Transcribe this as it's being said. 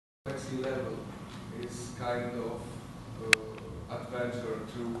complexity level is kind of adventure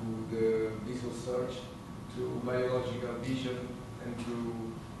through the visual search, through biological vision, and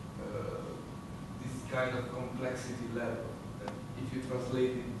through this kind of complexity level. That if you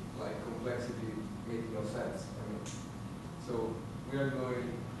translate it like complexity, it makes no sense. So we are going to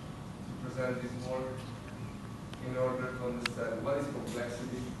present this work in order to understand what is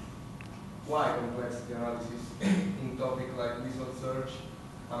complexity, why complexity analysis in topic like visual search,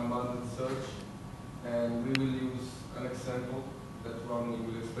 unbounded search, and we will use an example that Ronnie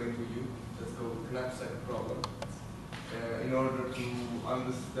will explain to you, that's called knapsack problem, in order to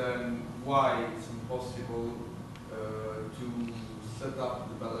understand why it's impossible to set up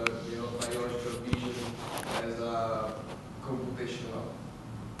the biological vision as a computational.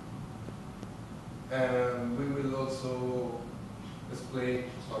 And we will also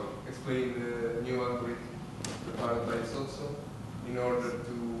explain the new algorithm prepared by also in order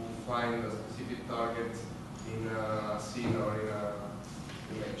to find a specific target in a scene or in an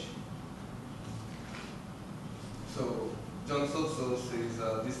image. So John Sotsos is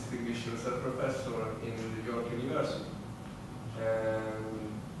a distinguished research professor in New York University.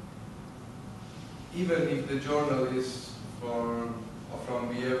 And even if the journal is from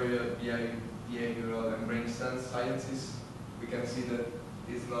behavioral and brain sciences, we can see that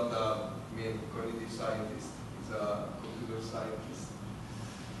he's not a mere cognitive scientist, he's a computer scientist.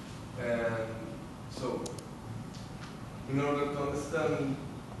 And so, in order to understand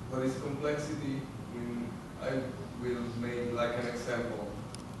what is complexity, I will make like an example.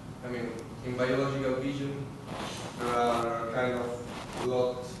 In biological vision, there are kind of a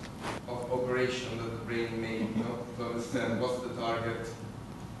lot of operation that the brain made, to understand what's the target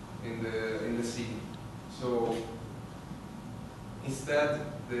in the scene. So instead,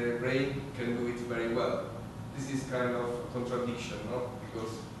 the brain can do it very well. This is kind of a contradiction,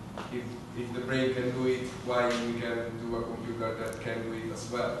 because if the brain can do it, why we can do a computer that can do it as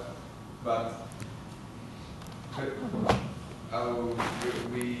well? But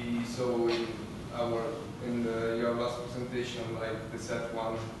we saw in your last presentation, like the set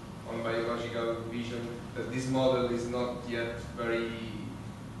one on biological vision, that this model is not yet very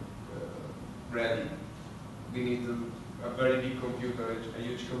ready. We need a very big computer, a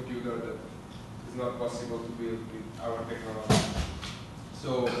huge computer that is not possible to build with our technology.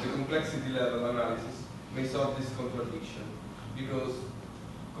 So the complexity level analysis may solve this contradiction, because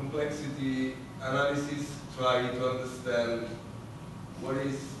complexity analysis try to understand what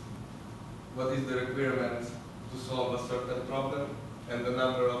is the requirement to solve a certain problem, and the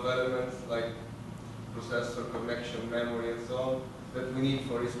number of elements like processor, connection, memory, and so on that we need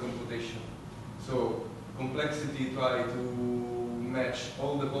for its computation. So complexity try to match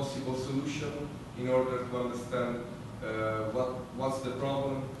all the possible solutions in order to understand what's the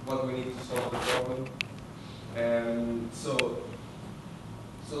problem, what we need to solve the problem. And so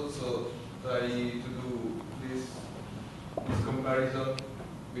try to do this comparison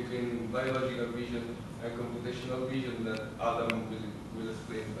between biological vision and computational vision that Adham will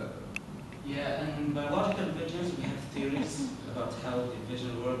explain better. Yeah, and in biological visions we have theories about how the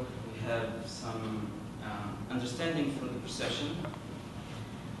vision works. We have some understanding for the perception,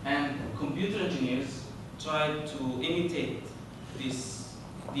 and computer engineers try to imitate these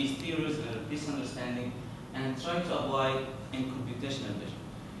theories and this understanding and try to apply in computational vision.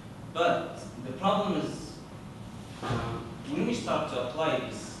 But the problem is, when we start to apply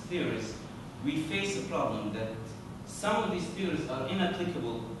these theories, we face a problem that some of these theories are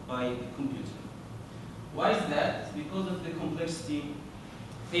inapplicable by the computer. Why is that? Because of the complexity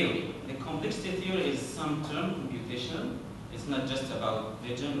theory. The complexity theory is some term computational. It's not just about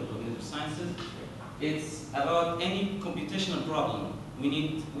vision or cognitive sciences. It's about any computational problem.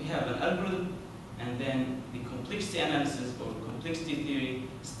 We have an algorithm, and then the complexity analysis or complexity theory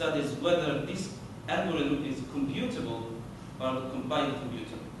studies whether this algorithm is computable or by the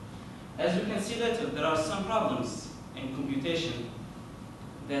computer. As you can see later, there are some problems in computation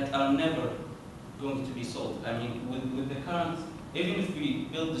that are never going to be solved. With the current, even if we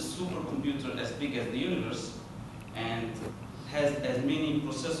build a supercomputer as big as the universe and has as many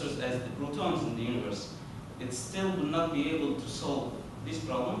processors as the protons in the universe, it still will not be able to solve this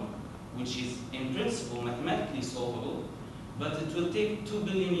problem, which is in principle mathematically solvable, but it will take 2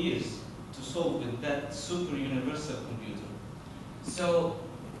 billion years to solve with that super universal computer. So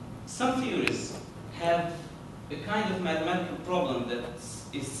some theories have a kind of mathematical problem that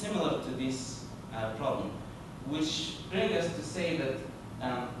is similar to this problem, which brings us to say that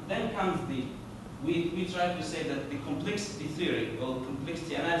then comes we try to say that the complexity theory or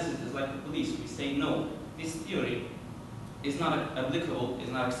complexity analysis is like the police. We say no, this theory is not applicable, is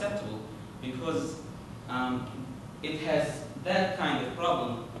not acceptable, because it has that kind of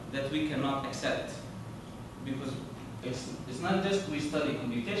problem that we cannot accept. Because it's not just we study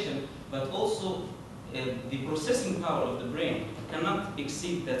computation, but also the processing power of the brain cannot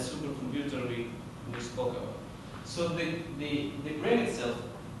exceed that supercomputer we spoke about. So the brain itself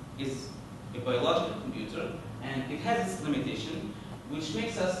is a biological computer, and it has its limitation, which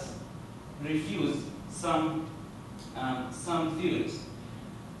makes us refuse some theories.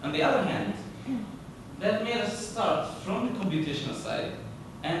 On the other hand, that made us start from the computational side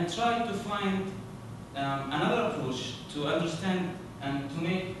and try to find another approach to understand and to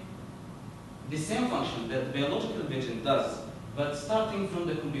make the same function that biological vision does, but starting from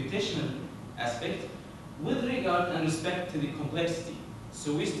the computational aspect with regard and respect to the complexity.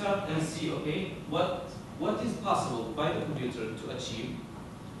 So we start and see, okay, what is possible by the computer to achieve,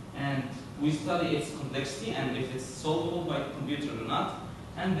 and we study its complexity and if it's solvable by the computer or not,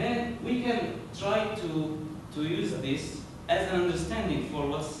 and then we can try to use this as an understanding for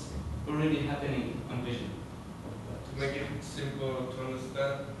what's already happening on vision. To make it simple to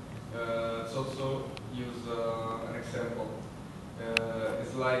understand, let's also use an example.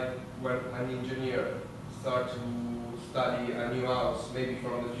 It's like when an engineer starts to study a new house, maybe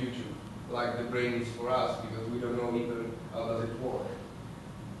from the future, like the brain is for us, because we don't know even how does it work.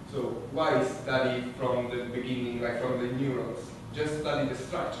 So why study from the beginning, like from the neurons? Just study the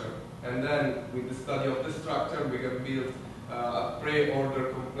structure, and then with the study of the structure, we can build a pre-order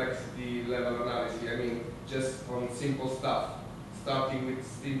complexity level analysis. I mean, just on simple stuff, starting with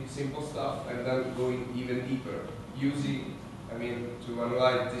simple stuff, and then going even deeper, using, I mean, to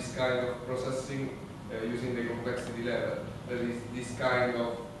analyze this kind of processing using the complexity level. That is this kind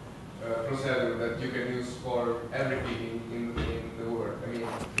of procedure that you can use for everything in the world. I mean,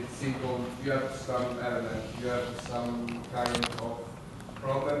 it's simple. You have some element, you have some kind of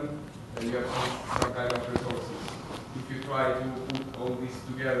problem, and you have some kind of resources. If you try to put all this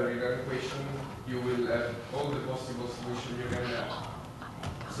together in an equation, you will have all the possible solutions you can have.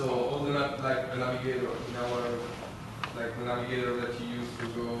 So all the like the navigator in our the navigator that you use to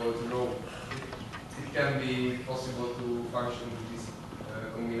go to Rome, it can be possible to function with this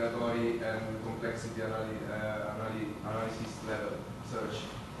combinatory and complexity analysis level search,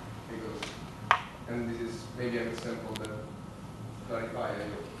 because, and this is maybe an example that clarify.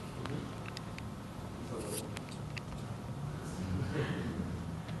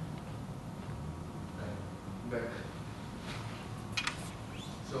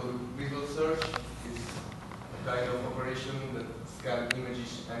 So the visual search is a kind of operation that scans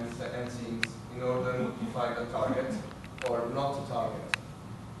images and scenes in order to find a target or not a target.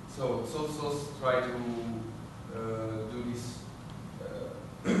 So sources try to do this,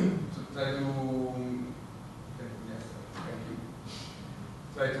 to try to yes, thank you.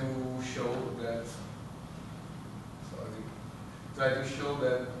 Try to show that. Sorry. Try to show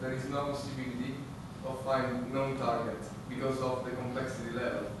that there is no possibility of finding non-target because of the complexity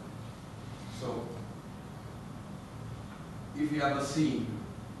level. So if you have a scene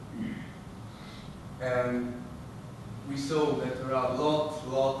and we saw that there are lot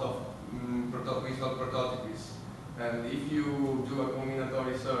of visual prototypes, and if you do a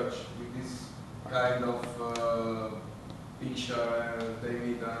combinatory search with this kind of picture, they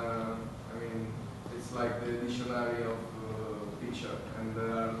meet I mean, it's like the dictionary of picture, and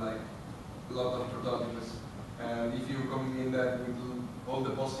there are like a lot of prototypes, and if you combine that with all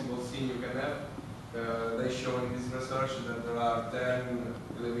the possible scenes you can have, they show in this research that there are 10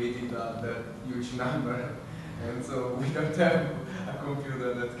 elevated at that huge number. And so we don't have a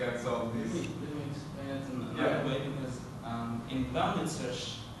computer that can solve this. Let me explain it in another way, because in bounded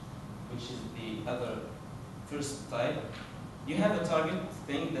search, which is the other first type, you have a target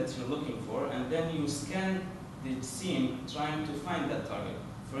thing that you're looking for, and then you scan the scene trying to find that target.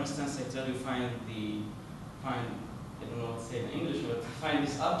 For instance, I tell you find I don't know what to say in English, but find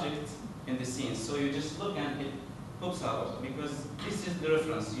this object in the scene. So you just look and it pops out, because this is the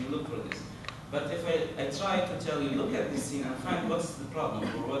reference, you look for this. But if I try to tell you, look at this scene and find what's the problem,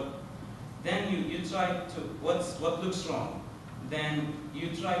 or what, then you try to, what looks wrong. Then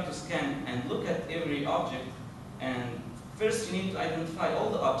you try to scan and look at every object, and first you need to identify all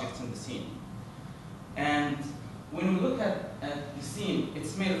the objects in the scene. And when we look at the scene,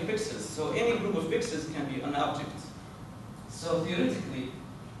 it's made of pixels, so any group of pixels can be an object. So theoretically,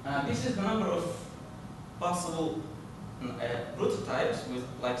 this is the number of possible prototypes with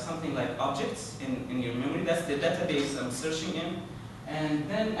like something like objects in your memory. That's the database I'm searching in, and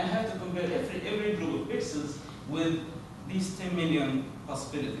then I have to compare every group of pixels with these 10 million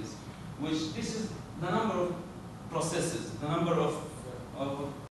possibilities, which this is the number of processes, the number of